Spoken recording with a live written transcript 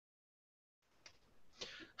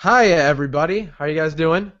Hi, everybody. How are you guys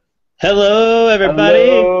doing? Hello, everybody.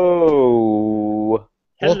 Hello.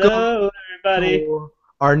 Welcome Hello, everybody. to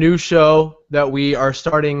our new show that we are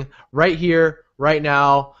starting right here, right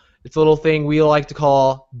now. It's a little thing we like to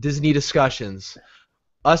call Disney Discussions.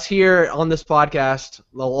 Us here on this podcast,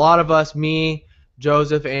 a lot of us, me,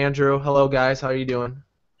 Joseph, Andrew. Hello, guys. How are you doing?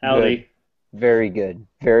 Good. Howdy. Very good.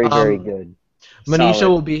 Very, very Um, good. Manisha Solid.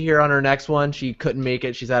 will be here on her next one. She couldn't make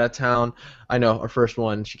it. She's out of town. I know, our first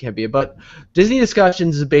one, she can't be it. But Disney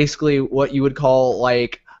Discussions is basically what you would call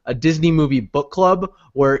like a Disney movie book club,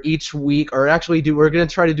 where each week, or actually, we're gonna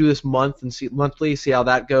try to do this monthly, see how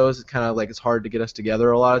that goes. It's kind of like it's hard to get us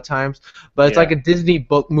together a lot of times, but it's like Yeah. a Disney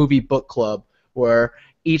movie book club where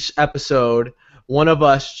each episode, one of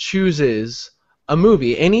us chooses a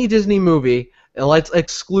movie, any Disney movie, and let's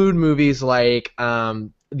exclude movies like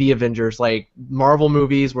the Avengers, like Marvel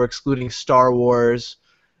movies. We're excluding Star Wars,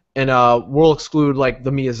 and we'll exclude like the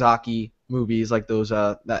Miyazaki movies, like those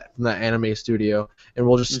that from that anime studio, and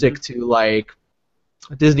we'll just hmm stick to like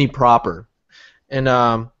Disney proper. And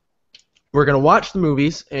we're gonna watch the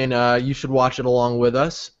movies, and you should watch it along with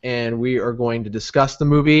us. And we are going to discuss the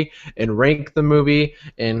movie and rank the movie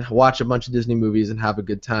and watch a bunch of Disney movies and have a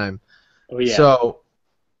good time. Oh, yeah. So,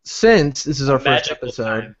 since this is A our first magical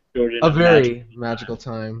episode, time, Jordan. a A magical very magical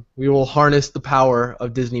time. time, we will harness the power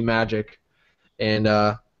of Disney magic and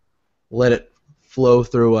let it flow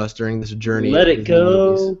through us during this journey Let of it Disney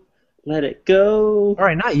movies. go. Let it go. All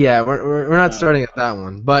right, not yet. We're not Oh, starting at that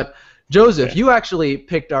one. But Joseph, okay. you actually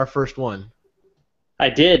picked our first one. I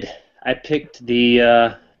did. I picked the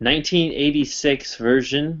 1986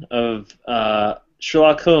 version of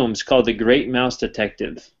Sherlock Holmes called The Great Mouse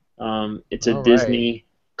Detective. It's a All right. Disney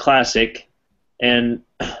classic, and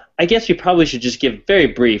I guess we probably should just give very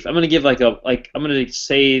brief. I'm gonna give I'm gonna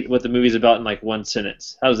say what the movie's about in like one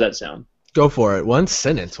sentence. How does that sound? Go for it. One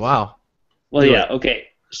sentence. Wow. Well, Do yeah, it. okay.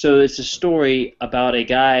 So it's a story about a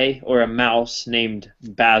guy or a mouse named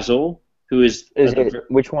Basil, who is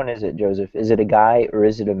Which one is it, Joseph? Is it a guy or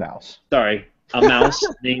is it a mouse? sorry, a mouse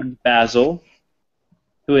named Basil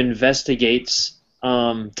who investigates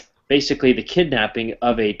basically the kidnapping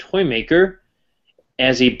of a toy maker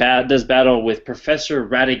as he does battle with Professor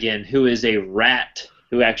Ratigan, who is a rat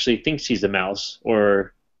who actually thinks he's a mouse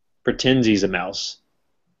or pretends he's a mouse.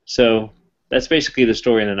 So that's basically the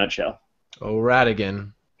story in a nutshell. Oh,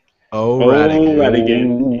 Radigan. Oh, Oh, Radigan.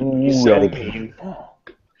 Ratigan, he's Ooh, so Radigan. mean.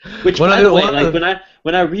 Which, One of by the the way, one like of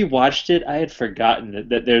when I rewatched it, I had forgotten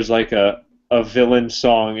that there's like a villain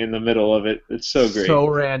song in the middle of it. It's so great. So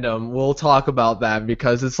random. We'll talk about that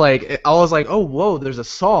because it's like I was like, oh whoa, there's a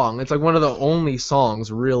song. It's like one of the only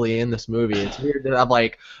songs really in this movie. It's weird to have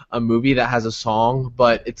like a movie that has a song,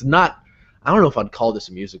 but it's not. I don't know if I'd call this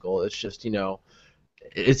a musical. It's just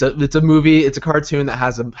it's a movie. It's a cartoon that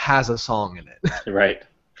has a song in it. Right,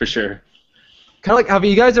 for sure. Kind of like, have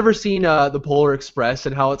you guys ever seen the Polar Express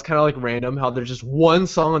and how it's kind of like random? How there's just one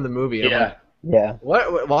song in the movie. I'm like, Yeah. Yeah.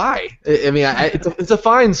 what? Why? I mean, it's a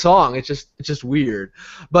fine song. It's just weird.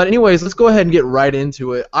 But anyways, let's go ahead and get right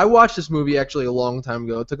into it. I watched this movie actually a long time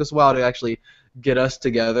ago. It took us a while to actually get us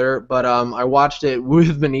together, but I watched it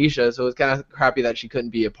with Manisha, so it's kind of crappy that she couldn't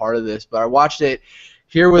be a part of this. But I watched it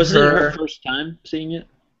here with Wasn't it her her. first time seeing it?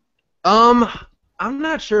 Um, I'm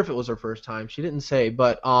not sure if it was her first time. She didn't say,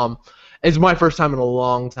 but it's my first time in a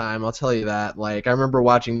long time. I'll tell you that. Like, I remember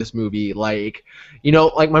watching this movie. Like,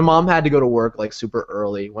 like my mom had to go to work like super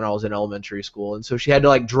early when I was in elementary school, and so she had to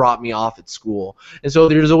like drop me off at school. And so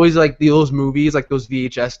there's always like those movies, like those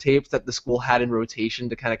VHS tapes that the school had in rotation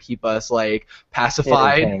to kind of keep us like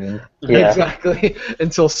pacified. Entertaining. Yeah. Exactly,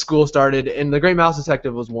 until school started, and The Great Mouse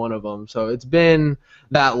Detective was one of them. So it's been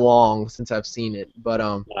that long since I've seen it, but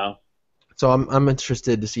Wow. so I'm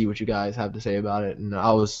interested to see what you guys have to say about it, and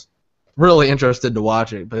I was really interested to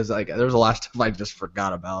watch it because like there was a lot of stuff I just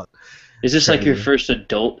forgot about. Is It's this like your crazy. first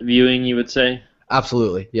adult viewing, you would say?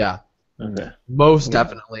 Absolutely, yeah, Mm. Okay. most Yeah.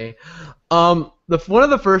 definitely. The one of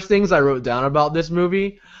the first things I wrote down about this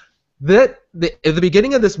movie at the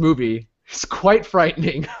beginning of this movie is quite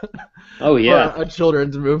frightening Oh, for yeah. a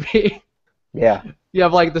children's movie. Yeah. You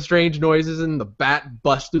have like the strange noises and the bat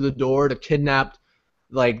busts through the door to kidnap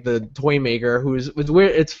like the toy maker, who's it's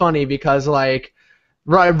weird. It's funny because like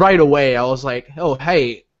right away I was like, oh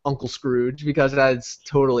hey, Uncle Scrooge, because that's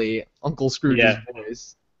totally Uncle Scrooge's Yeah.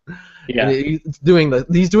 voice, and Yeah. he's doing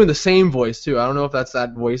the same voice too. I don't know if that's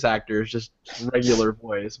that voice actor's just regular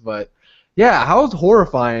voice, but yeah, how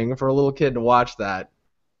horrifying for a little kid to watch that.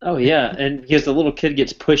 Oh, yeah. And because the little kid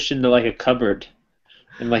gets pushed into like a cupboard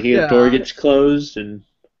and like a door Yeah, gets closed and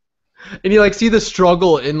And you like see the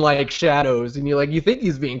struggle in like shadows, and you think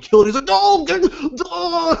he's being killed. He's like, no,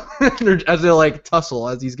 as they like tussle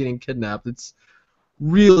as he's getting kidnapped. It's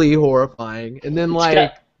really horrifying. And then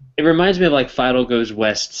like, it reminds me of like Fido Goes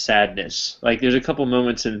West sadness. Like there's a couple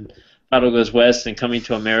moments in Fido Goes West and Coming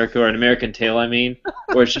to America, or An American Tail, I mean,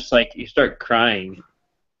 where it's just like you start crying.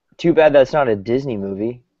 Too bad that's not a Disney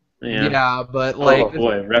movie. Yeah, but like, oh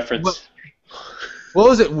boy, reference. What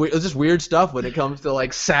was it? It was just weird stuff when it comes to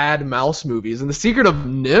like sad mouse movies, and The Secret of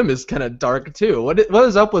NIMH is kind of dark too. What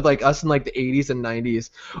is up with like us in like the 80s and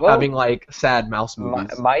 90s having like sad mouse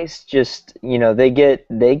movies? Mice just, they get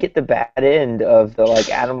the bad end of the like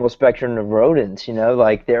animal spectrum of rodents.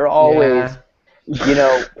 Like they're always, you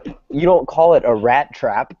don't call it a rat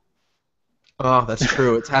trap. Oh, that's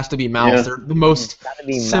true. It has to be mouse. Yeah. They're the most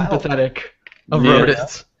sympathetic of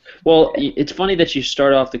rodents. Well, it's funny that you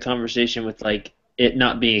start off the conversation with like it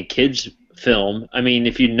not being a kids film. I mean,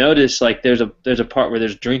 if you notice, like there's a part where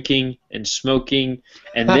there's drinking and smoking,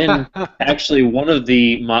 and then actually one of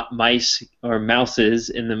the mice or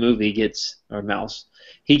mouses in the movie gets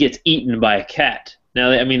eaten by a cat.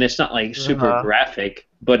 Now, I mean, it's not like super graphic,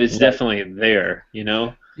 but it's definitely there,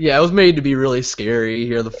 Yeah, it was made to be really scary. You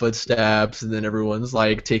hear the footsteps, and then everyone's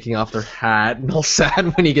like taking off their hat and all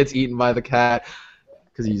sad when he gets eaten by the cat.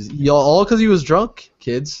 Because he was drunk,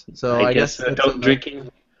 kids. So I guess adult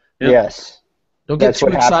drinking. Yep. Yes. Don't get too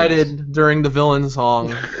excited during the villain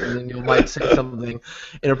song, and then you might say something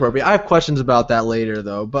inappropriate. I have questions about that later,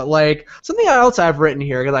 though. But like something else I've written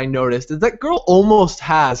here because I noticed is that girl almost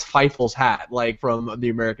has Fiefel's hat, like from The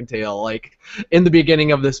American Tail, like in the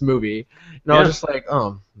beginning of this movie. And I was just like,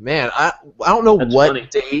 oh man, I don't know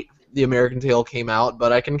what date The American Tail came out,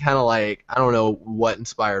 but I can kind of like, I don't know what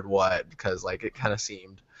inspired what, because like it kind of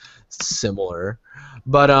seemed similar.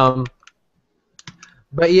 But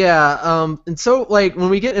yeah, and so like when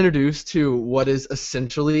we get introduced to what is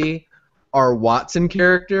essentially our Watson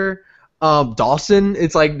character, Dawson,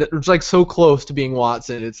 it's like so close to being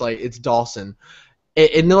Watson. It's Dawson.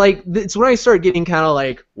 And like it's when I start getting kind of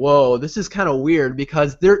like, whoa, this is kind of weird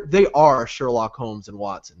because they are Sherlock Holmes and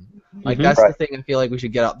Watson. Like that's the thing I feel like we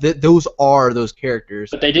should get out. Those are those characters.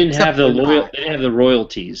 But they didn't have the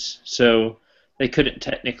royalties, so they couldn't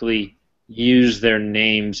technically use their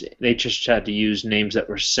names. They just had to use names that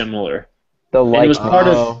were similar. And it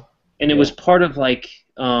was part of like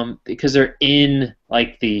because they're in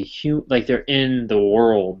like they're in the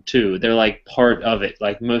world too. They're like part of it,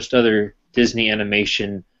 like most other Disney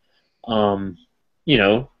animation,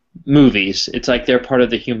 movies. It's like they're part of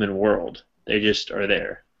the human world. They just are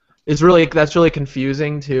there. That's really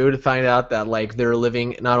confusing too to find out that like they're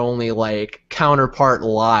living not only like counterpart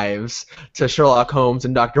lives to Sherlock Holmes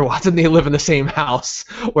and Dr. Watson, they live in the same house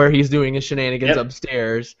where he's doing his shenanigans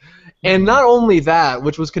upstairs. And not only that,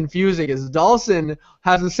 which was confusing, is Dawson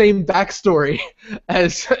has the same backstory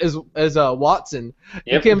as Watson.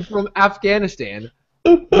 He came from Afghanistan.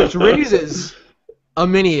 Which raises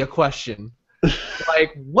a question.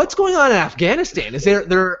 Like, what's going on in Afghanistan? Is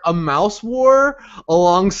there a mouse war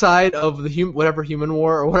alongside of the whatever human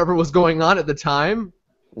war or whatever was going on at the time?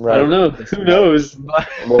 Right. I don't know. Who knows?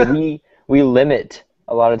 Well, we limit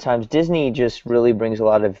a lot of times. Disney just really brings a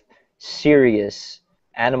lot of serious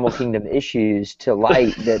Animal Kingdom issues to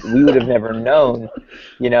light that we would have never known.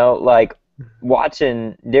 Like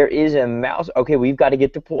Watson, there is a mouse. Okay, we've got to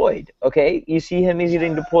get deployed. Okay, you see him, he's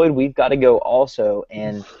getting deployed. We've got to go also,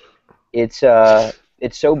 and it's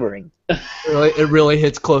sobering. It really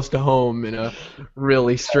hits close to home in a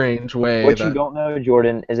really strange way. What you don't know,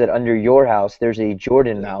 Jordan, is that under your house there's a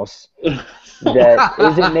Jordan mouse that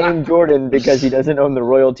isn't named Jordan because he doesn't own the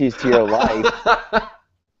royalties to your life.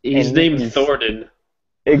 He's named Thornton.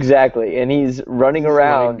 Exactly, and he's running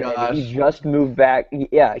around. And he just moved back.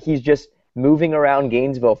 Yeah, he's just moving around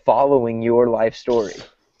Gainesville, following your life story.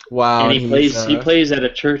 Wow! And he plays at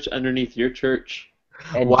a church underneath your church.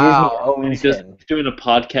 And Disney owns him. He's doing a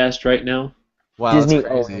podcast right now. Wow, Disney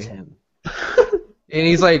owns him. And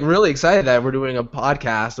he's like really excited that we're doing a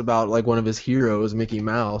podcast about like one of his heroes, Mickey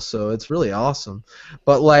Mouse. So it's really awesome.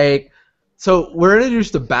 But like, so we're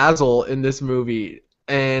introduced to Basil in this movie,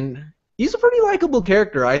 and he's a pretty likable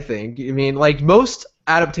character, I think. I mean, like most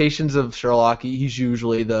adaptations of Sherlock, he's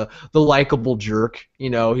usually the likable jerk.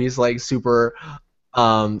 He's like super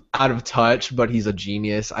out of touch, but he's a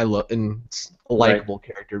genius. I love and a likable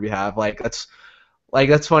character we have.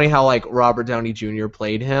 That's funny how like Robert Downey Jr.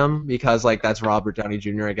 played him because like that's Robert Downey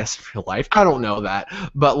Jr. I guess in real life. I don't know that,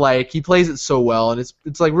 but like he plays it so well, and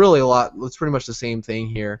it's like really a lot. It's pretty much the same thing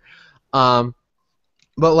here. But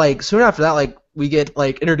like soon after that, like we get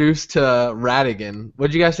like introduced to Ratigan. What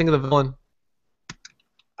did you guys think of the villain?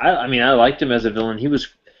 I mean, I liked him as a villain. He was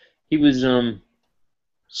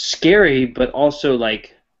scary, but also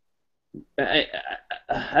like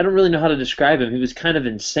I don't really know how to describe him. He was kind of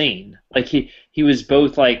insane. Like he was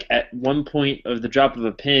both like at one point of the drop of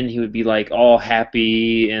a pin, he would be like all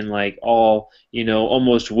happy and like all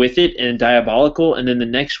almost with it and diabolical, and then the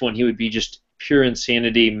next one he would be just pure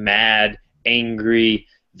insanity, mad, angry,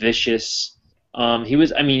 vicious. He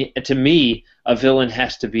was. I mean, to me, a villain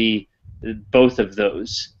has to be both of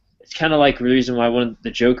those. It's kind of like the reason why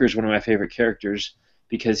the Joker is one of my favorite characters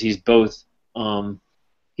because he's both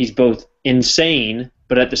insane,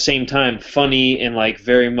 but at the same time funny and like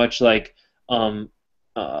very much like um,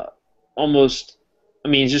 almost. I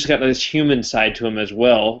mean, he's just got this human side to him as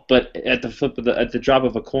well. But at the drop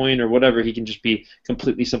of a coin or whatever, he can just be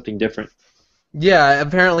completely something different. Yeah,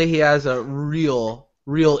 apparently he has a real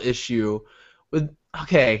issue with.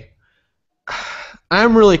 Okay,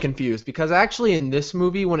 I'm really confused because actually in this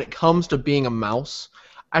movie, when it comes to being a mouse,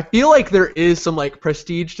 I feel like there is some like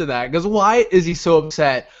prestige to that. Because why is he so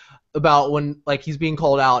upset about when like he's being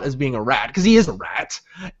called out as being a rat? Because he is a rat,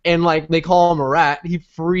 and like they call him a rat, he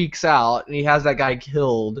freaks out and he has that guy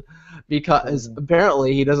killed because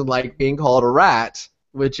apparently he doesn't like being called a rat,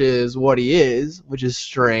 which is what he is, which is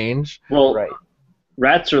strange. Well, Right.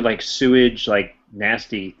 rats are like sewage, like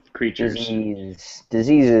nasty creatures.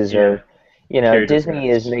 Diseases Yeah. are, Carried with Disney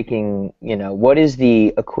rats. is making, what is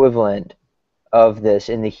the equivalent of this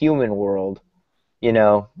in the human world? You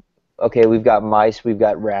know, okay, we've got mice, we've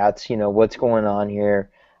got rats, what's going on here?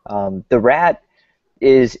 The rat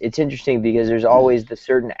it's interesting because there's always the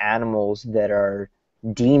certain animals that are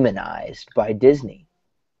demonized by Disney.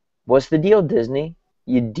 What's the deal, Disney?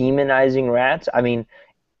 You demonizing rats? I mean,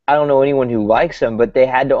 I don't know anyone who likes them, but they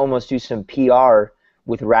had to almost do some PR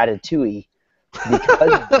with Ratatouille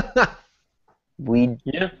because we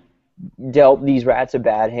Yeah. dealt these rats a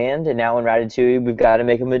bad hand, and now in Ratatouille we've got to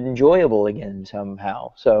make them enjoyable again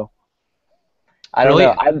somehow. So I don't Really?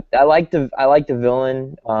 know. I like the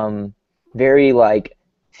villain. Very like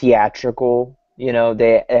theatrical.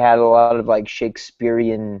 They had a lot of like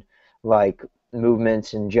Shakespearean like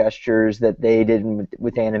movements and gestures that they did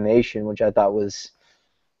with animation, which I thought was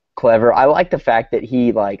clever. I like the fact that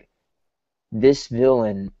this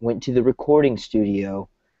villain went to the recording studio,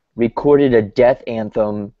 recorded a death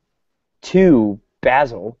anthem to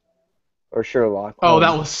Basil or Sherlock Oh, that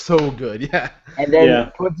Holmes, was so good. Yeah. and then Yeah.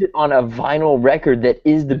 puts it on a vinyl record that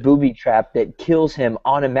is the booby trap that kills him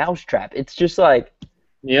on a mousetrap. It's just like,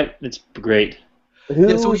 Yep. It's great.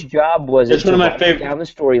 whose so job was It's it one to of my write favorite. down the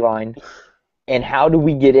storyline, and how do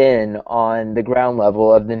we get in on the ground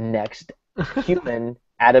level of the next human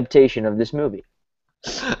adaptation of this movie?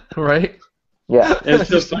 Right? Yeah. And it's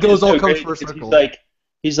so Just funny, goes it's all so comes great full because circle.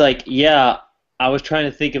 he's like, yeah, I was trying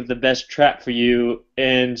to think of the best trap for you,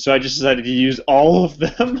 and so I just decided to use all of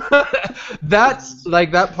them. That's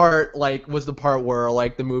like that part like was the part where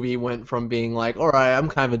like the movie went from being like, all right, I'm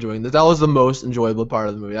kind of enjoying this. That was the most enjoyable part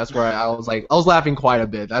of the movie. That's where I was like, I was laughing quite a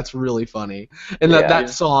bit. That's really funny, and that Yeah. that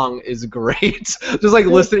song is great. Just like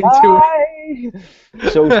listening to Goodbye,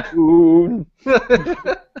 so soon. it.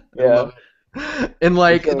 I Yeah. love it. And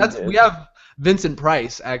like So that's good. we have Vincent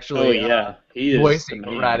Price Oh actually yeah, he is voicing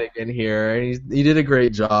the man. Ratigan here, and he did a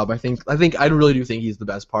great job. I really do think he's the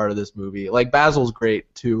best part of this movie. Like Basil's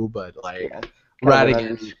great too, but like Yeah. Kind of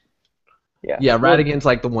an Ratigan, Yeah. yeah, Ratigan's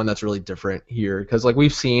like the one that's really different here because like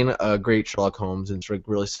we've seen a great Sherlock Holmes and it's like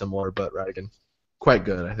really similar, but Ratigan quite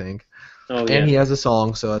good, I think. Oh And yeah. he has a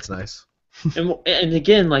song, so that's nice. And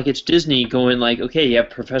again, like it's Disney going like, okay, you have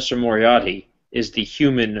Professor Moriarty is the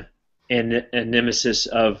human and nemesis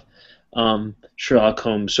of Sherlock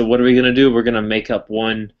Holmes. So what are we gonna do? We're gonna make up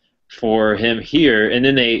one for him here, and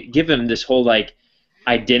then they give him this whole like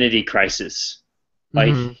identity crisis.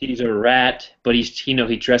 Like Mhm. he's a rat, but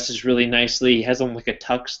he dresses really nicely. He has on like a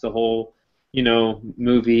tux the whole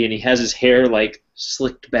movie, and he has his hair like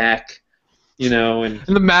slicked back, and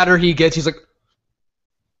And the madder he gets, he's like,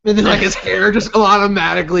 and then like his hair just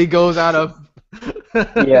automatically goes out of.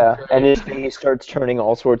 Yeah, and his face starts turning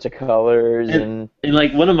all sorts of colors, and And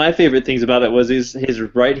like one of my favorite things about it was his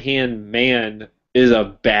right hand man is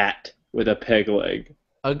a bat with a peg leg.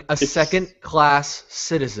 a second-class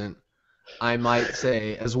citizen, I might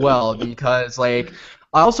say as well, because like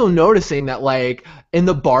I also noticing that like in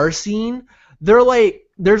the bar scene, there's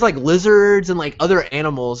like lizards and like other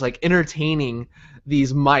animals like entertaining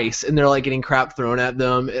these mice, and they're like getting crap thrown at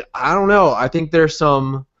them. I don't know. I think there's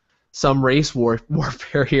some race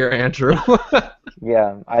warfare here, Andrew.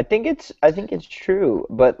 yeah, I think it's true,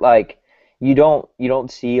 but like you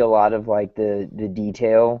don't see a lot of like the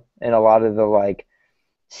detail and a lot of the like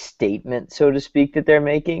statement, so to speak, that they're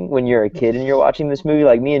making when you're a kid and you're watching this movie.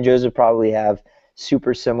 Like me and Joseph probably have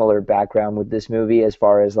super similar background with this movie as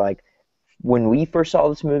far as like when we first saw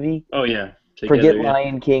this movie, Oh yeah, forget together. Yeah.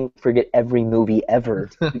 Lion King, forget every movie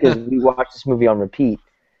ever because we watched this movie on repeat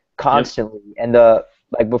Yep. constantly. And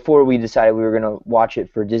like before we decided we were gonna watch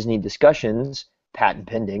it for Disney discussions, patent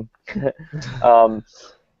pending. um,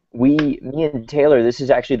 me and Taylor, this is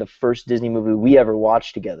actually the first Disney movie we ever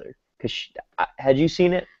watched together. Cause had you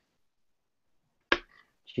seen it?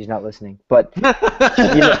 She's not listening, but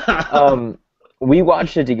you know, we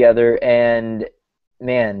watched it together, and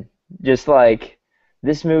man, just like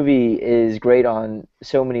this movie is great on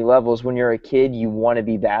so many levels. When you're a kid, you want to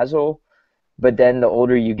be Basil, but then the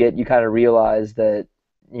older you get, you kind of realize that,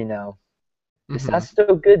 you know, it's not Mhm.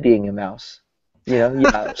 so good being a mouse. You know,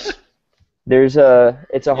 yeah,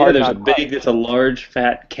 it's a Yeah, hard there's a knock life. there's a large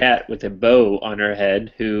fat cat with a bow on her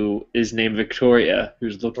head who is named Victoria,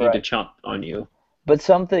 who's looking to Right. chomp on you. But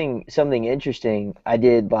something interesting, I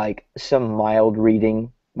did like some mild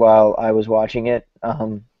reading while I was watching it,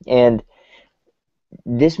 and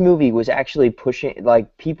this movie was actually pushing,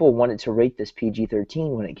 like, people wanted to rate this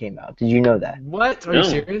PG-13 when it came out. Did you know that? What? Are you No,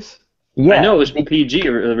 serious? I know Yeah, it was PG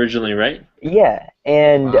originally, right? yeah,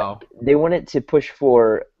 and Wow. they wanted to push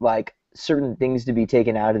for like certain things to be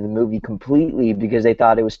taken out of the movie completely because they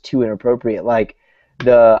thought it was too inappropriate, like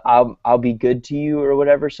the "I'll be good to you" or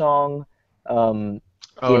whatever song, um,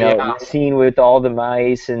 Oh the yeah. scene with all the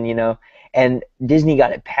mice, and and Disney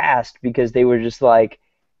got it passed because they were just like,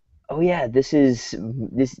 oh yeah, these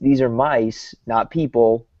are mice, not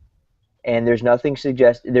people, and there's nothing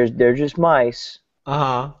they're just mice,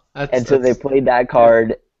 Uh-huh. and so they That's played that yeah.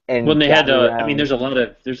 card When and they had, gathered I mean, around.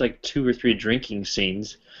 there's like two or three drinking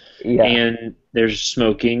scenes, Yeah, and there's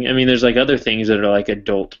smoking. I mean, there's like other things that are like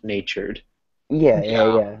adult natured, yeah, yeah,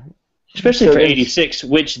 Yeah. yeah. especially So for there's '86,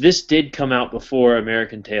 which this did come out before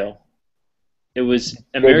American Tail. It was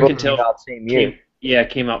they American both came Tail out same year.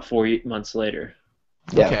 came out 4 months later.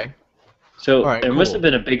 Yeah, Okay. All So right, there must have cool.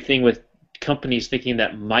 been a big thing with companies thinking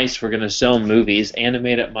that mice were going to sell movies.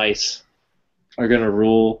 Animated mice are going to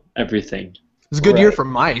rule everything. It's a good year right. for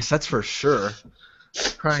mice, that's for sure.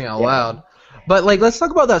 Crying out Yeah, loud. But like, let's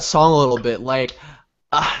talk about that song a little bit. Like,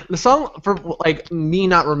 the song for like me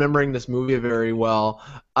not remembering this movie very well.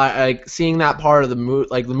 I like seeing that part of the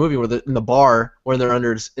movie where in the bar where they're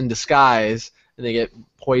in disguise and they get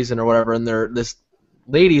poisoned or whatever, and this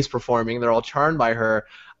lady's performing. They're all charmed by her.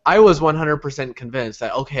 I was 100% convinced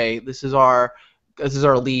that okay, this is our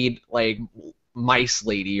lead like mice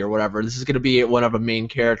lady or whatever. This is gonna be one of a main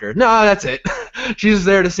characters. No, that's it. She's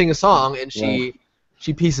there to sing a song and right.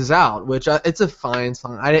 she pieces out, which it's a fine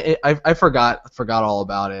song. I forgot all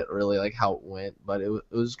about it really, like how it went, but it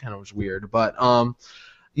was kind of weird. But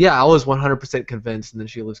yeah, I was 100% convinced, and then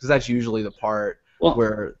she leaves because that's usually the part Well,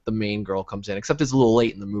 where the main girl comes in. Except it's a little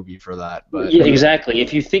late in the movie for that. But yeah, exactly.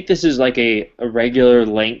 If you think this is like a regular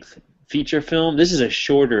length feature film, this is a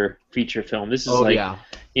shorter feature film. This is oh like, yeah,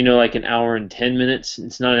 like an hour and 10 minutes.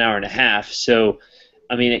 It's not an hour and a half. So,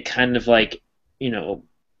 I mean, it kind of like, you know,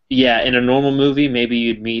 yeah, in a normal movie, maybe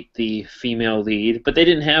you'd meet the female lead, but they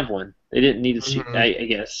didn't have one. They didn't need to see, hmm I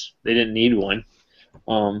guess. They didn't need one.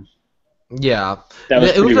 Um, yeah. that And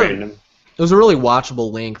was it pretty was a random. it was a really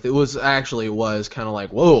watchable length. It was kind of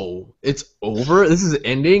like whoa, it's over. This is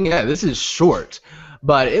ending. Yeah, this is short.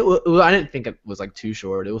 But I didn't think it was like too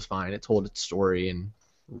short. It was fine. It told its story and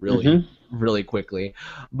really Hmm. really quickly.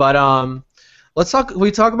 But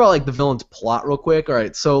we talk about like the villain's plot real quick. All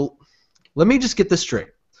right, so let me just get this straight.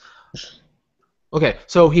 Okay,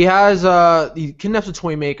 so he kidnaps a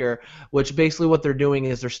toy maker, which basically what they're doing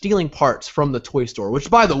is they're stealing parts from the toy store. Which,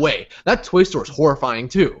 by the way, that toy store is horrifying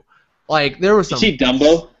too. Like there was You some. see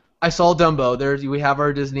Dumbo? I saw Dumbo. We have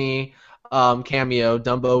our Disney cameo.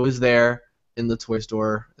 Dumbo is there in the toy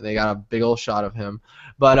store. And they got a big old shot of him.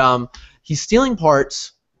 But he's stealing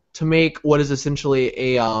parts to make what is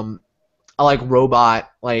essentially a like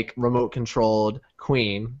robot, like remote controlled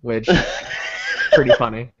queen, which pretty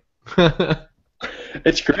funny.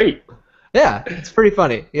 It's great. Yeah, it's pretty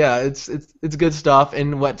funny. Yeah, it's good stuff.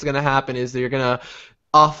 And what's gonna happen is that you're gonna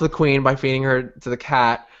off the queen by feeding her to the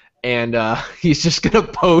cat, and he's just gonna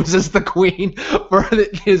pose as the queen for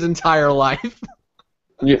his entire life.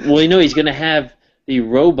 Yeah, well, he's going to have the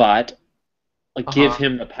robot give Uh-huh.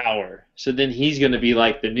 him the power. So then he's going to be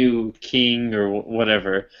like the new king or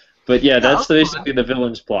whatever. But yeah, Yeah, that that's was fun. basically the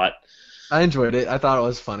villain's plot. I enjoyed it. I thought it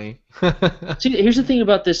was funny. See, here's the thing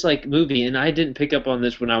about this movie, and I didn't pick up on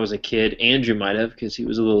this when I was a kid. Andrew might have because he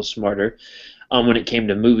was a little smarter when it came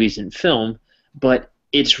to movies and film. But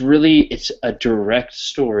it's a direct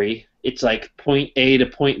story. it's like point A to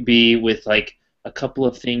point B with like a couple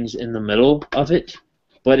of things in the middle of it.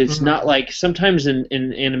 But it's not like sometimes in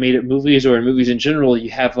animated movies or in movies in general,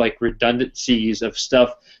 you have like redundancies of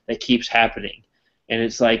stuff that keeps happening. And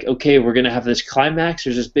it's like, okay, we're going to have this climax,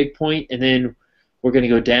 there's this big point, and then we're going to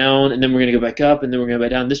go down, and then we're going to go back up, and then we're going to go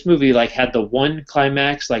back down. This movie like had the one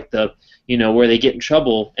climax, like the, where they get in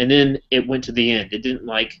trouble, and then it went to the end. It didn't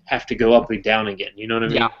like have to go up and down again. You know what I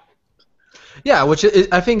mean? Yeah. Yeah, which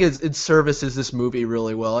I think it services this movie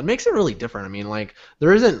really well. It makes it really different. I mean, like,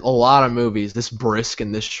 there isn't a lot of movies this brisk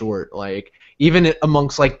and this short. Like, even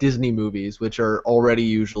amongst like Disney movies, which are already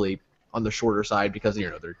usually on the shorter side because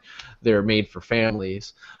they're made for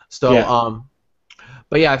families. So, Yeah.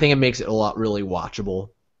 But yeah, I think it makes it a lot really watchable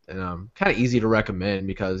and kind of easy to recommend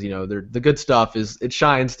because the good stuff it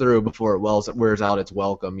shines through before it wears out its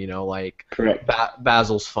welcome. Like Correct.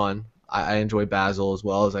 Basil's fun. I enjoy Basil as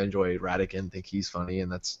well as I enjoy Ratigan. Think he's funny,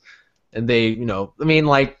 and they, I mean,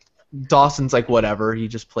 like Dawson's like whatever. He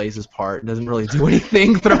just plays his part and doesn't really do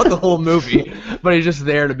anything throughout the whole movie, but he's just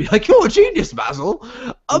there to be like, "You're a genius, Basil,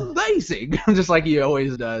 amazing," just like he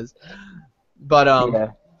always does. But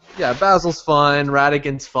yeah, Basil's fun.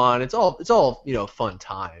 Ratigan's fun. It's all fun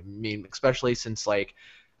time. I mean, especially since like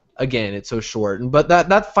again it's so short. But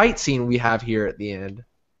that fight scene we have here at the end,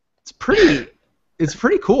 it's pretty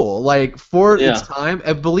cool. Like for its time,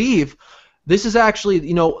 I believe this is actually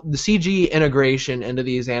the CG integration into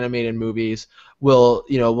these animated movies. We'll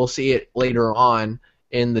see it later on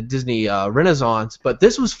in the Disney Renaissance, but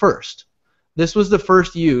this was first. This was the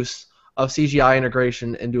first use of CGI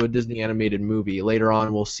integration into a Disney animated movie. Later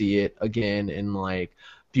on, we'll see it again in like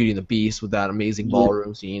Beauty and the Beast with that amazing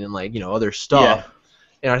ballroom scene and like other stuff. Yeah.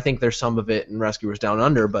 And I think there's some of it in Rescuers Down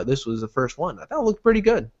Under, but this was the first one. I thought it looked pretty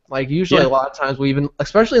good. Like usually a lot of times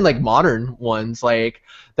especially in like modern ones like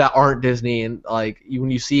that aren't Disney, and like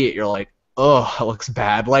when you see it, you're like, oh, it looks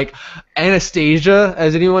bad. Like Anastasia.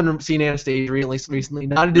 Has anyone seen Anastasia recently?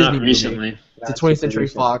 Not a Disney movie. It's a 20th Century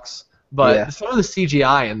Fox. But some of the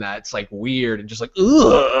CGI in that, it's like weird and just like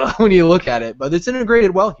ugh when you look at it. But it's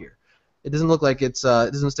integrated well here. It doesn't look like it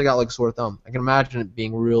doesn't stick out like a sore thumb. I can imagine it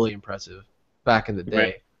being really impressive back in the day.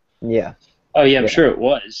 Right. Yeah. Oh yeah, I'm sure it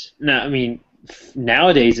was. Now, I mean,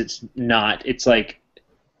 nowadays it's not. It's like,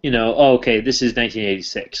 oh, okay, this is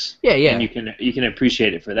 1986. Yeah, yeah. And you can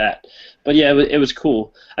appreciate it for that. But yeah, it was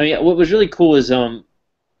cool. I mean, what was really cool is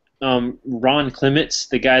Ron Clements,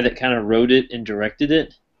 the guy that kind of wrote it and directed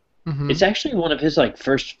it. Mm-hmm. It's actually one of his like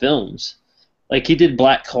first films. Like he did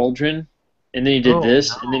Black Cauldron, and then he did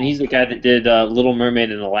this, and then he's the guy that did Little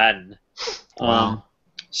Mermaid and Aladdin. Wow.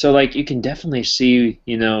 So like you can definitely see,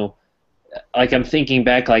 like I'm thinking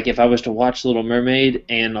back, like if I was to watch Little Mermaid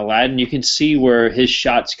and Aladdin, you can see where his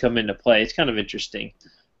shots come into play. It's kind of interesting.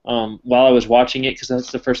 While I was watching it, because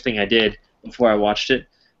that's the first thing I did before I watched it,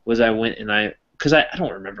 was I went and because I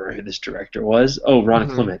don't remember who this director was. Oh, Ron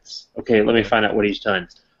Clements. Okay, let me find out what he's done.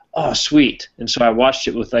 Oh, sweet. And so I watched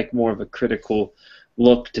it with like more of a critical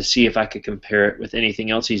look to see if I could compare it with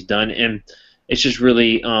anything else he's done, and it's just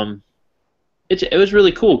really it was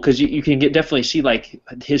really cool because you can definitely see like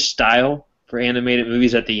his style for animated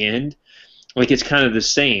movies at the end. Like it's kind of the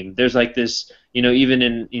same. There's like this, even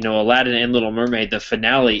in Aladdin and Little Mermaid, the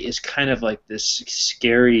finale is kind of like this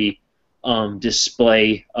scary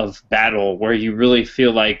display of battle where you really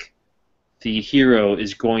feel like the hero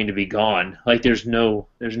is going to be gone. Like there's no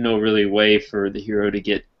really way for the hero to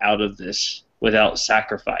get out of this without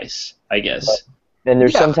sacrifice, I guess. Then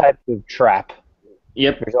there's some type of trap.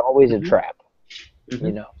 Yep. There's always a trap.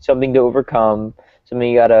 Something to overcome. Something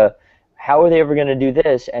you gotta. How are they ever gonna do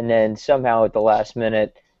this? And then somehow at the last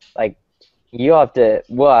minute, like we'll have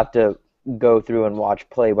to go through and watch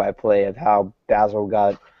play by play of how Basil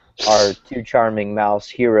got our two charming mouse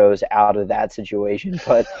heroes out of that situation,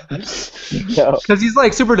 but because he's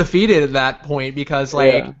like super defeated at that point because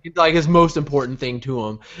like his most important thing to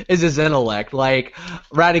him is his intellect. Like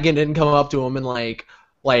Ratigan didn't come up to him and like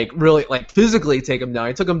really like physically take him down.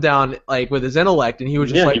 He took him down like with his intellect, and he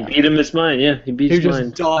was just like he beat him his mind. Yeah, he beat his mind. He was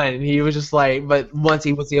just done. And he was just like, but once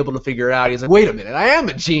he was able to figure it out, he's like, wait a minute, I am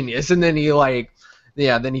a genius. And then he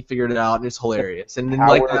then he figured it out, and it's hilarious. And then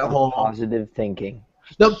like that whole positive thinking.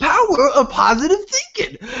 The power of positive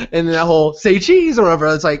thinking, and that whole say cheese or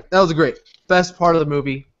whatever. It's like that was a great best part of the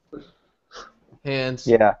movie, hands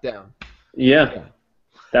down. Yeah,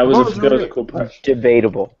 that was a cool part.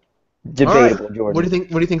 Debatable, right. Jordan. What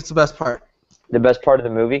do you think is the best part? The best part of the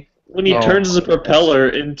movie? When he turns the propeller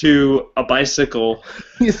into a bicycle.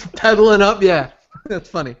 He's pedaling up. Yeah, that's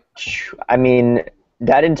funny. I mean,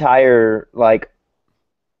 that entire like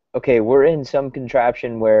okay, we're in some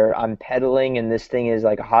contraption where I'm pedaling and this thing is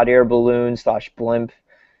like a hot air balloon slash blimp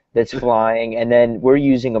that's flying, and then we're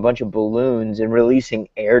using a bunch of balloons and releasing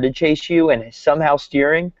air to chase you and somehow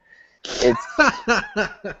steering. It's,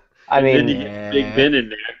 I And then you mean, get Big Yeah. Ben in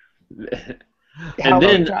there. how And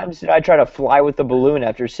many then, times did I try to fly with the balloon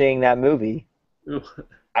after seeing that movie?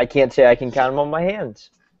 I can't say I can count them on my hands.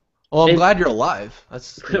 Well, I'm And- glad you're alive.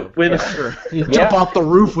 That's when, for sure. You Yeah. jump off the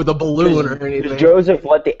roof with a balloon or Because anything. Joseph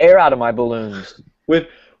let the air out of my balloons.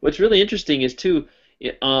 what's really interesting is too,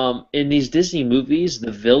 in these Disney movies,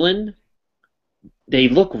 the villain, they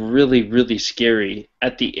look really, really scary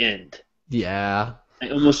at the end. Yeah.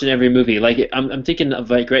 Like, almost in every movie. Like I'm thinking of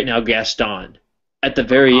like right now Gaston. At the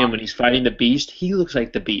very end when he's fighting the Beast, he looks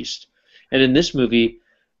like the Beast. And in this movie,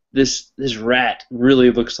 this rat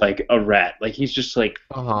really looks like a rat. Like he's just like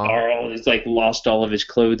he's like lost all of his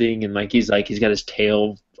clothing and he's got his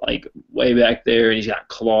tail like way back there and he's got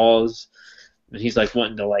claws and he's like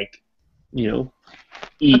wanting to like,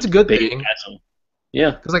 eat That's a good Baby thing. Basil.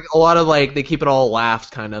 Yeah. Because like a lot of like they keep it all laughs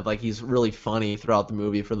kind of like he's really funny throughout the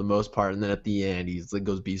movie for the most part, and then at the end he's like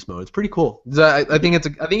goes beast mode. It's pretty cool. I think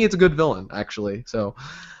it's a good villain actually. So,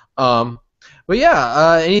 but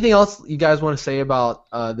yeah, anything else you guys want to say about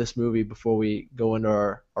this movie before we go into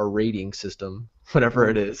our rating system, whatever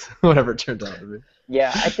it is, whatever it turns out to be.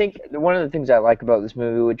 Yeah, I think one of the things I like about this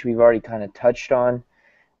movie, which we've already kind of touched on,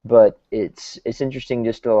 but it's interesting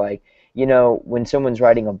just to like, when someone's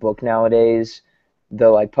writing a book nowadays, the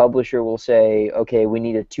like publisher will say, okay, we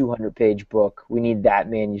need a 200-page book. We need that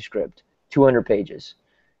manuscript, 200 pages.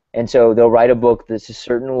 And so they'll write a book that's a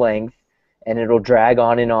certain length, and it'll drag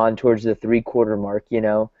on and on towards the 3/4 mark,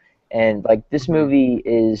 And like this movie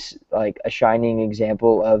is like a shining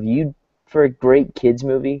example of for a great kids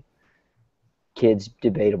movie. Kids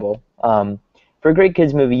debatable. For a great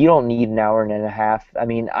kids movie, you don't need an hour and a half. I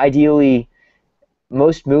mean, ideally,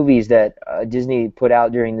 most movies that Disney put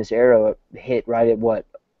out during this era hit right at what,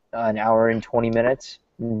 an hour and 20 minutes?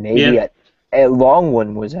 Maybe Yeah. a long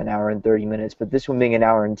one was an hour and 30 minutes, but this one being an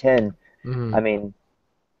hour and 10, Mhm. I mean,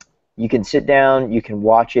 you can sit down, you can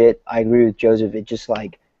watch it. I agree with Joseph. It just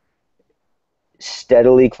like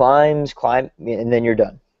steadily climb, and then you're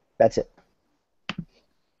done. That's it.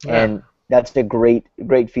 Yeah. And that's a great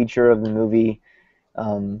feature of the movie.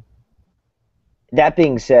 That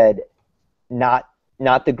being said, not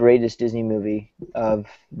the greatest Disney movie of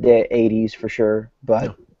the 80s for sure, but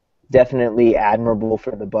No. definitely admirable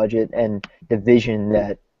for the budget and the vision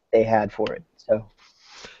that they had for it. So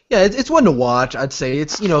Yeah, it's one to watch. I'd say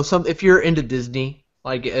it's if you're into Disney,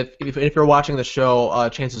 like if you're watching the show,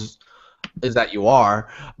 chances is that you are.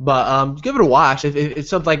 But give it a watch. If it's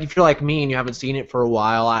something like if you're like me and you haven't seen it for a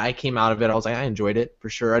while, I came out of it. I was like I enjoyed it for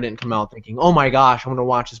sure. I didn't come out thinking, oh my gosh, I'm gonna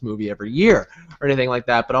watch this movie every year or anything like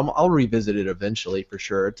that. But I'll revisit it eventually for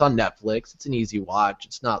sure. It's on Netflix. It's an easy watch.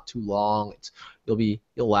 It's not too long.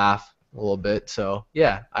 You'll laugh a little bit. So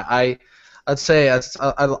yeah, I'd say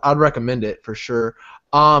I'd recommend it for sure.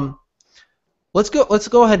 Let's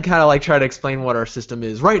go ahead and kind of like try to explain what our system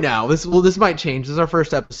is right now. This might change. This is our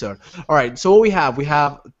first episode. All right. So what we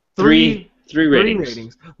have Three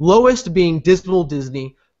ratings. Lowest being dismal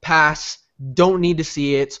Disney, pass, don't need to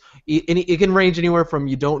see it. It can range anywhere from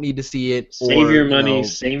you don't need to see it. Save or, your money,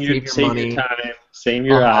 save your money. time, save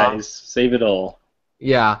your eyes, save it all.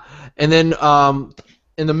 Yeah, and then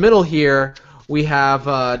in the middle here we have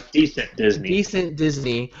Decent Disney. decent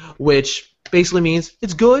Disney, which basically means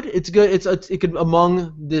it's good. It's good. It could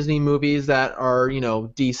among Disney movies that are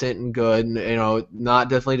decent and good, and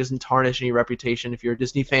definitely doesn't tarnish any reputation. If you're a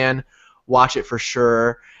Disney fan, watch it for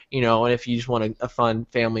sure. And if you just want a fun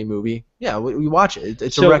family movie, yeah, we watch it.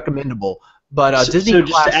 It's a recommendable. But Disney. So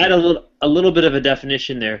just to add a little bit of a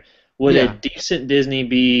definition there, would Yeah. a decent Disney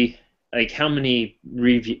be like how many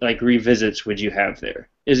revisits would you have there?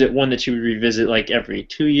 Is it one that you would revisit like every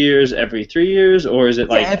 2 years, every 3 years, or is it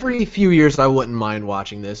like every few years I wouldn't mind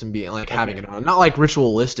watching this and being like having it on. Not like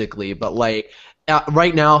ritualistically, but like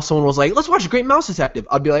right now someone was like, let's watch The Great Mouse Detective.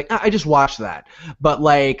 I'd be like, I just watched that. But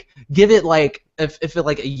like give it like if it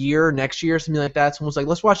like a year, next year, something like that, someone's like,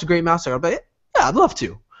 let's watch The Great Mouse Detective. I'd be like, yeah, I'd love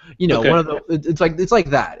to. Okay. One of the it's like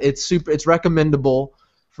that. It's recommendable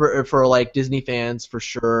for like Disney fans for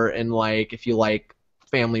sure, and like if you like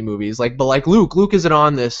family movies, but Luke isn't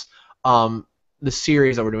on this the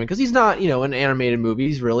series that we're doing because he's not in animated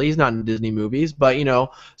movies really. He's not in Disney movies, but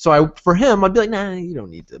so for him I'd be like, nah, you don't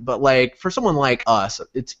need to. But like for someone like us,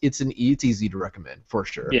 it's easy to recommend for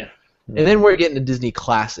sure. Yeah. And then we're getting to Disney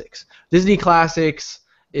Classics. Disney Classics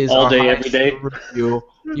is All our day, highest every day. review.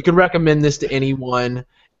 You can recommend this to anyone.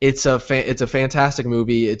 It's a fantastic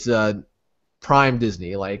movie. It's prime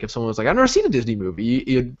Disney. Like if someone was like, I've never seen a Disney movie,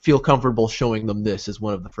 you'd feel comfortable showing them this as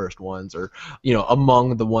one of the first ones, or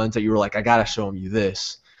among the ones that you were like, I gotta show you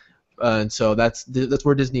this. And so that's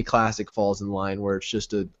where Disney Classic falls in line, where it's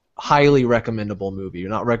just a highly recommendable movie. You're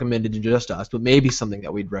not recommended to just us, but maybe something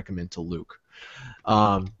that we'd recommend to Luke.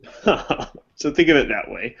 So think of it that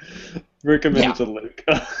way. Recommend to Luke.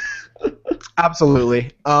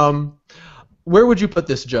 Absolutely. Where would you put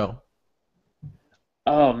this, Joe?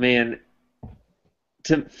 Oh man,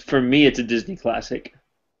 for me, it's a Disney classic.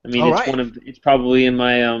 I mean, it's probably in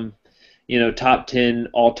my top 10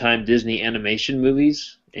 all-time Disney animation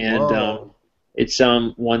movies, and it's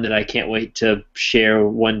one that I can't wait to share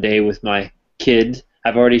one day with my kid.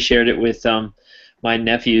 I've already shared it with my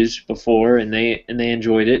nephews before, and they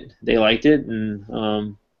enjoyed it. They liked it,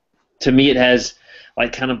 and to me, it has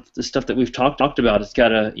like kind of the stuff that we've talked about. It's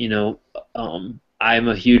got I'm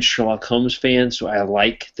a huge Sherlock Holmes fan, so I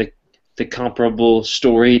like the comparable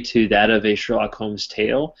story to that of a Sherlock Holmes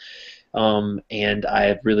tale, and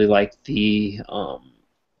I really like the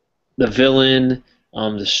villain,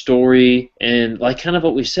 the story, and like kind of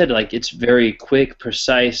what we said. Like it's very quick,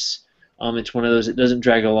 precise. It's one of those that doesn't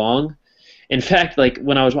drag along. In fact, like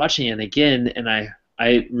when I was watching it again, and I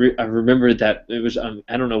remembered that it was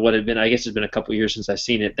I don't know what it had been. I guess it's been a couple years since I've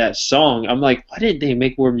seen it. That song, I'm like, why didn't they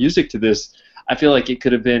make more music to this? I feel like it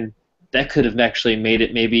could have been that could have actually made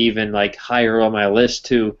it maybe even like higher on my list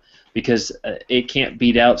too, because it can't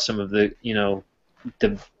beat out some of the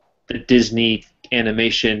the Disney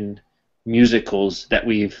animation musicals that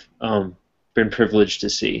we've been privileged to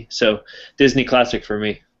see. So Disney classic for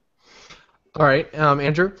me. All right,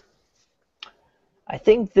 Andrew. I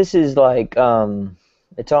think this is like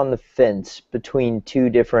it's on the fence between two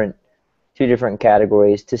different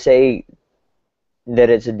categories. To say that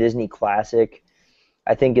it's a Disney classic,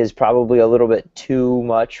 I think is probably a little bit too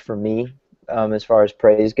much for me as far as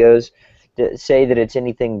praise goes. To say that it's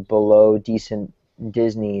anything below decent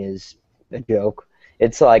Disney is a joke.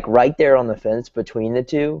 It's like right there on the fence between the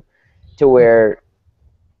two, to where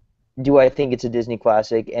do I think it's a Disney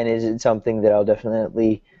classic, and is it something that I'll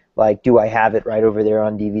definitely like? Do I have it right over there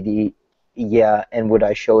on DVD? Yeah. And would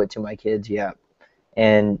I show it to my kids? Yeah.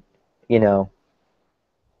 And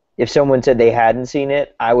if someone said they hadn't seen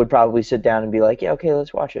it, I would probably sit down and be like, yeah, okay,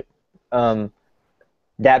 let's watch it.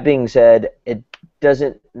 That being said, it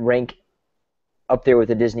doesn't rank up there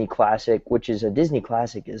with a Disney classic, which is a Disney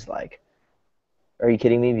classic is like, are you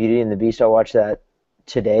kidding me? Beauty and the Beast, I'll watch that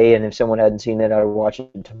today, and if someone hadn't seen it, I would watch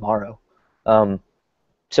it tomorrow.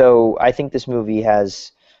 So I think this movie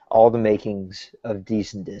has all the makings of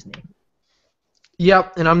decent Disney.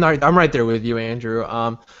 Yep, and I'm right there with you, Andrew.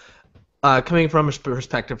 Coming from a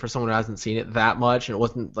perspective for someone who hasn't seen it that much, and it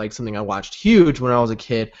wasn't like something I watched huge when I was a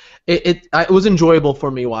kid, it was enjoyable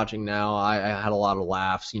for me watching now. I had a lot of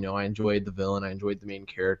laughs. I enjoyed the villain, I enjoyed the main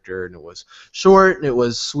character, and it was short and it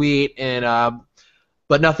was sweet, and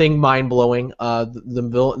but nothing mind blowing.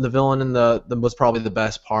 The villain and the was probably the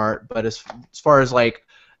best part. But as far as like,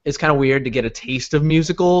 it's kind of weird to get a taste of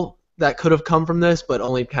musical that could have come from this, but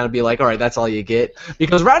only kind of be like, all right, that's all you get.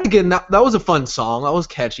 Because Ratigan, that was a fun song. That was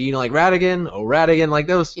catchy. Like Ratigan, oh Ratigan, like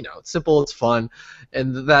that was, it's simple, it's fun,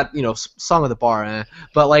 and that, song of the bar.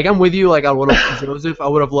 But like, I'm with you. Like, I would have Joseph. I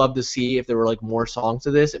would have loved to see if there were like more songs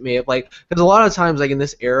to this. It may have because a lot of times like in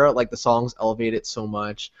this era, like the songs elevate it so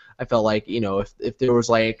much. I felt like if there was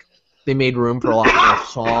like they made room for a lot more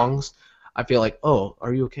songs. I feel like, oh,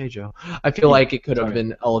 are you okay, Joe? I feel like it could have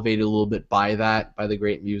been elevated a little bit by the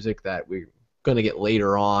great music that we're gonna get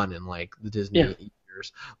later on in like the Disney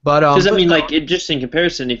years. But because I mean, like, just in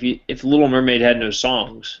comparison, if Little Mermaid had no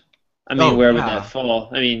songs, I mean, where would that fall?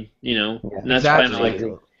 I mean, and that's kind of like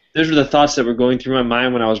those were the thoughts that were going through my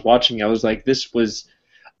mind when I was watching. I was like,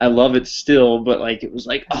 I love it still, but like it was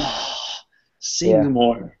like, oh, sing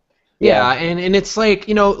more. Yeah, and it's like,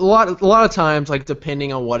 a lot of times, like,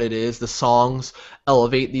 depending on what it is, the songs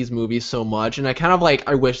elevate these movies so much, and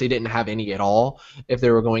I wish they didn't have any at all if they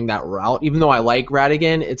were going that route. Even though I like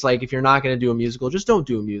Ratigan, it's like, if you're not going to do a musical, just don't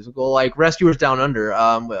do a musical. Like, Rescuers Down Under,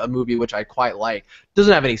 a movie which I quite like,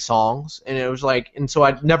 doesn't have any songs, and it was like, and so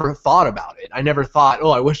I never thought about it. I never thought, oh,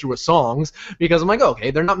 I wish there were songs, because I'm like, okay,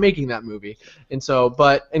 they're not making that movie. And so,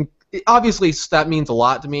 obviously that means a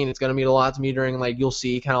lot to me, and it's going to mean a lot to me during, like, you'll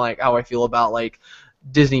see kind of like how I feel about like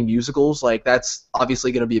Disney musicals. Like, that's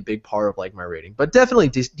obviously going to be a big part of like my rating, but definitely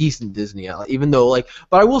decent Disney, even though like,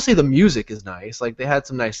 but I will say the music is nice. Like, they had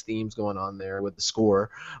some nice themes going on there with the score,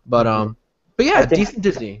 but yeah, decent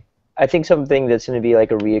Disney. I think something that's going to be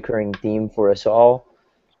like a reoccurring theme for us all,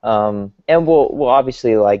 and we'll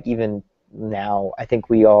obviously, like, even now, I think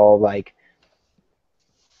we all like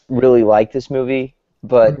really like this movie,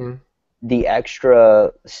 but Mhm. the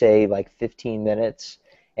extra, say, like 15 minutes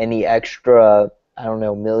and the extra, I don't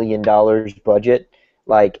know, $1 million budget,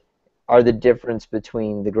 like, are the difference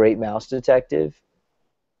between The Great Mouse Detective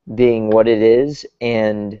being what it is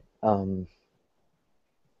and,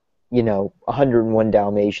 101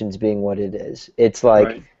 Dalmatians being what it is. It's like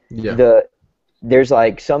Right. Yeah. there's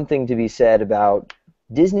like something to be said about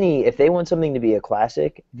Disney. If they want something to be a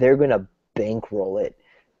classic, they're gonna bankroll it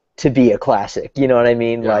to be a classic. You know what I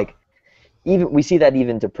mean? Yeah. Like, even we see that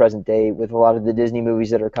even to present day with a lot of the Disney movies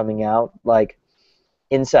that are coming out, like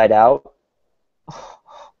Inside Out,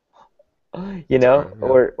 Sorry, yeah.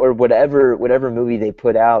 or whatever movie they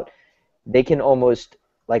put out, they can almost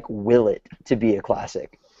like will it to be a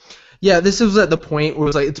classic. Yeah, this was at the point where it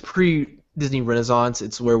was like it's pre Disney Renaissance.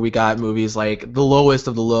 It's where we got movies like the lowest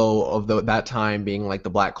of the low of that time being like the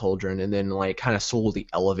Black Cauldron, and then like kind of slowly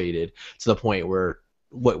elevated to the point where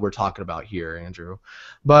what we're talking about here, Andrew.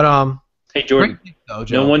 But Hey, Jordan. great pick, though, No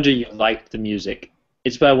Joe. wonder you liked the music.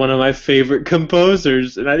 It's by one of my favorite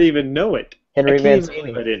composers, and I didn't even know it. Henry I can't even Mancini.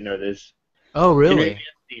 believe I didn't know this. Oh, Henry really?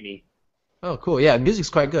 Mancini. Oh, cool. Yeah, music's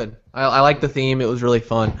quite good. I like the theme. It was really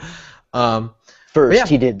fun. First, yeah.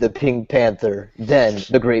 he did the Pink Panther, then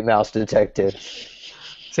the Great Mouse Detective.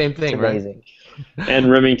 Same It's thing, right? amazing. And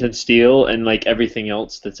Remington Steele and like everything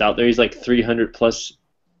else that's out there. He's like 300 plus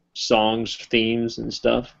songs, themes, and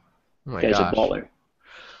stuff. Oh my Guy's gosh. a baller.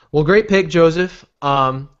 Well, great pick, Joseph.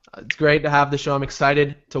 It's great to have the show. I'm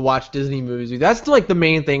excited to watch Disney movies. That's like the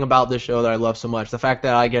main thing about this show that I love so much. The fact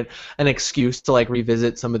that I get an excuse to like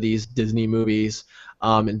revisit some of these Disney movies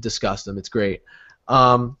and discuss them. It's great.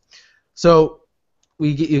 So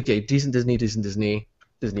we get okay, decent Disney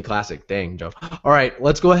classic. Dang, Joe. All right,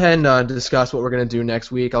 let's go ahead and discuss what we're gonna do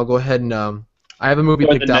next week. I'll go ahead and I have a movie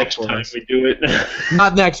Or the picked out next for time us. we do it.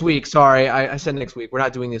 Not next week. Sorry, I said next week. We're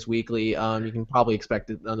not doing this weekly. You can probably expect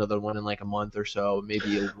another one in like a month or so,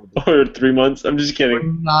 maybe a little bit. Or 3 months. I'm just We're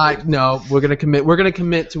kidding. not. No, we're gonna commit. We're gonna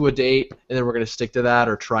commit to a date, and then we're gonna stick to that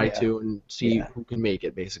or try Yeah. to, and see Yeah. who can make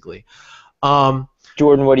it, basically.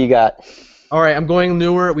 Jordan, what do you got? All right, I'm going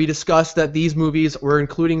newer. We discussed that these movies, we're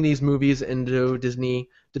including these movies into Disney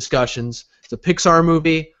discussions. It's a Pixar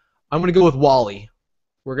movie. I'm gonna go with WALL-E.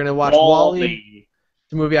 We're gonna watch WALL-E.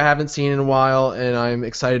 It's a movie I haven't seen in a while, and I'm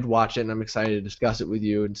excited to watch it, and I'm excited to discuss it with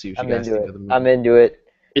you and see what you I'm guys into think it. of the movie. I'm into it.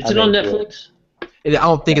 Is I'm it on into it. Netflix? I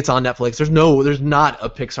don't think it's on Netflix. There's not a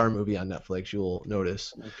Pixar movie on Netflix. You'll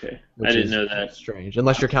notice. Okay. Which I didn't is know that. strange,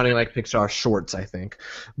 unless you're counting like Pixar shorts, I think.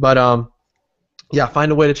 But yeah,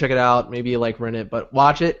 find a way to check it out. Maybe like rent it, but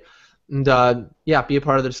watch it, and yeah, be a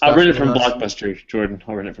part of the discussion. I'll rent it from with us. Blockbuster, Jordan.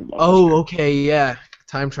 I'll rent it from Blockbuster. Oh, okay, yeah,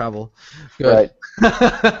 time travel. Good.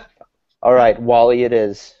 Right. All right, Wally it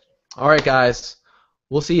is. All right, guys,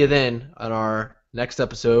 we'll see you then on our next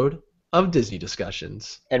episode of Disney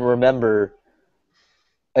Discussions. And remember,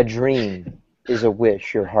 a dream is a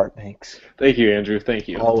wish your heart makes. Thank you, Andrew. Thank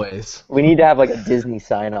you. Always. We need to have like a Disney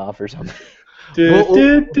sign off or something. See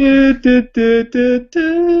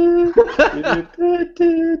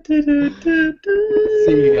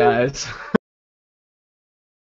you guys.